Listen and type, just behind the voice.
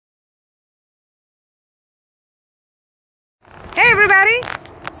everybody,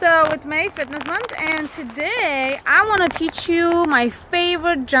 so it's May Fitness Month and today I want to teach you my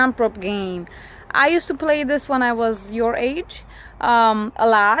favorite jump rope game. I used to play this when I was your age a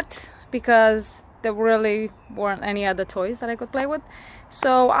lot because there really weren't any other toys that I could play with.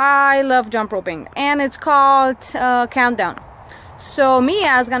 So I love jump roping and it's called Countdown. So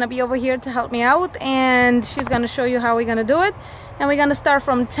Mia is gonna be over here to help me out and she's gonna show you how we're gonna do it. And we're gonna start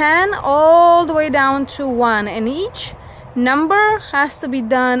from 10 all the way down to 1, and each number has to be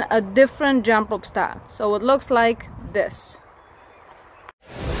done a different jump rope style. So it looks like this.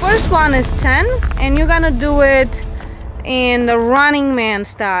 First one is 10 and you're gonna do it in the running man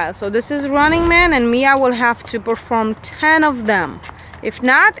style. So this is running man and Mia will have to perform 10 of them. If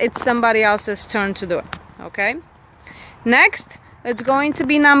not, it's somebody else's turn to do it. Okay, next it's going to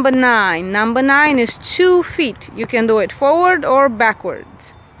be number 9. Number 9 is 2 feet. You can do it forward or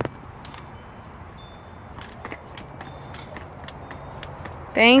backwards.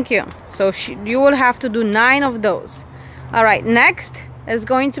 Thank you. So you will have to do 9 of those. All right, next is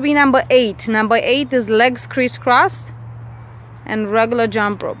going to be number 8. Number 8 is legs crisscross and regular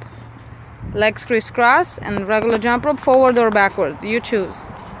jump rope. Legs crisscross and regular jump rope, forward or backwards, you choose.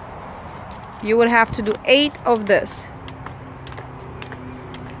 You will have to do 8 of this.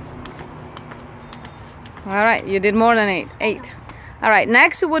 All right, you did more than 8. All right,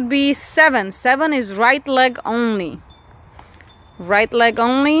 next would be 7. 7 is right leg only. Right leg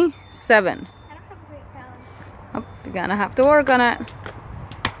only, 7. I don't have great balance. Oh, you're gonna have to work on it.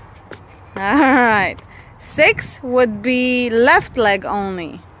 All right, 6 would be left leg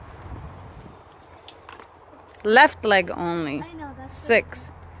only. Left leg only. I know, that's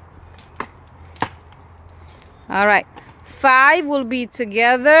 6. All right, 5 will be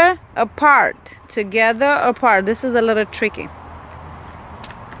together apart. Together apart. This is a little tricky.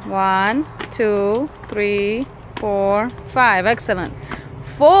 1, 2, 3, 4, 5. Excellent.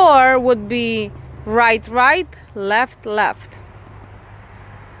 4 would be right, right, left, left.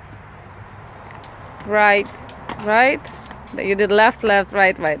 Right, right. You did left, left,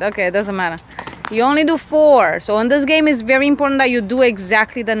 right, right. Okay, it doesn't matter. You only do 4. So in this game, it's very important that you do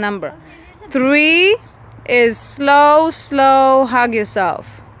exactly the number. 3 is slow, slow, hug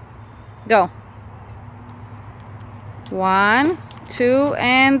yourself. Go. 1, 2,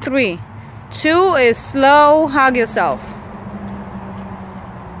 and 3. 2 is slow, hug yourself.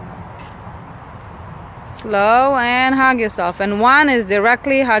 Slow and hug yourself. And 1 is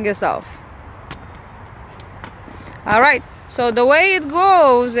directly hug yourself. Alright, so the way it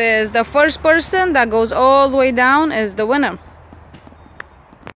goes is the first person that goes all the way down is the winner.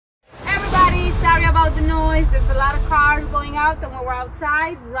 Everybody, sorry about the noise. There's a lot of cars going out and we're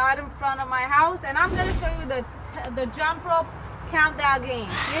outside right in front of my house. And I'm going to show you the jump rope countdown game.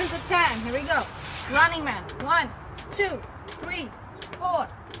 Here's the 10. Here we go. Running man. 1, 2, 3, 4,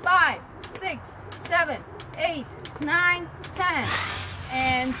 5, 6, 7, 8, 9, 10.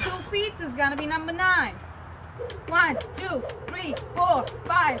 And 2 feet is gonna be number 9. 1, 2, 3, 4,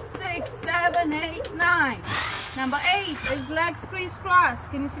 5, 6, 7, 8, 9. Number 8 is legs crisscross.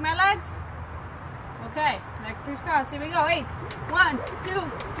 Can you see my legs? Okay, legs crisscross. Here we go. 8. 1,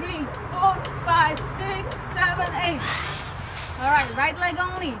 2, 3, 4, 5, 6, 7, 8. All right, right leg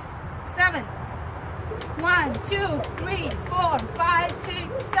only. 7. 1, 2, 3, 4, 5,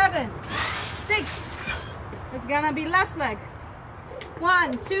 6, 7. 6. It's gonna be left leg.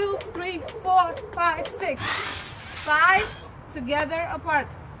 1, 2, 3, 4, 5, 6. 5 together apart.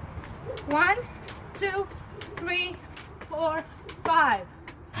 1, 2, 3, 4, 5.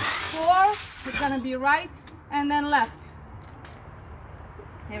 4 is gonna be right and then left.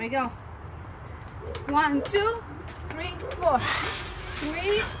 Here we go. 1, 2, 3, 4.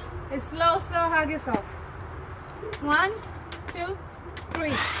 3 is slow, slow, hug yourself. 1, 2, 3.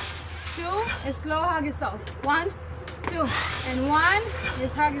 2 is slow, hug yourself. 1, 2, and 1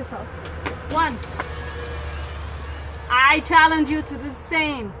 is hug yourself. 1. I challenge you to do the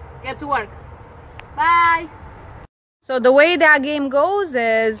same. Get to work. Bye. So the way that game goes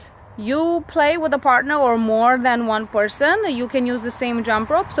is you play with a partner or more than one person. You can use the same jump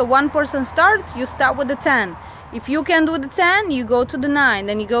rope. So one person starts, you start with the 10. If you can do the 10, you go to the 9,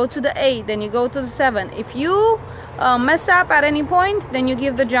 then you go to the 8, then you go to the 7. If you mess up at any point, then you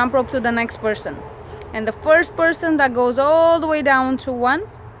give the jump rope to the next person. And the first person that goes all the way down to 1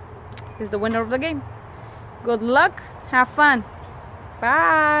 is the winner of the game. Good luck, have fun.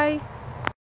 Bye.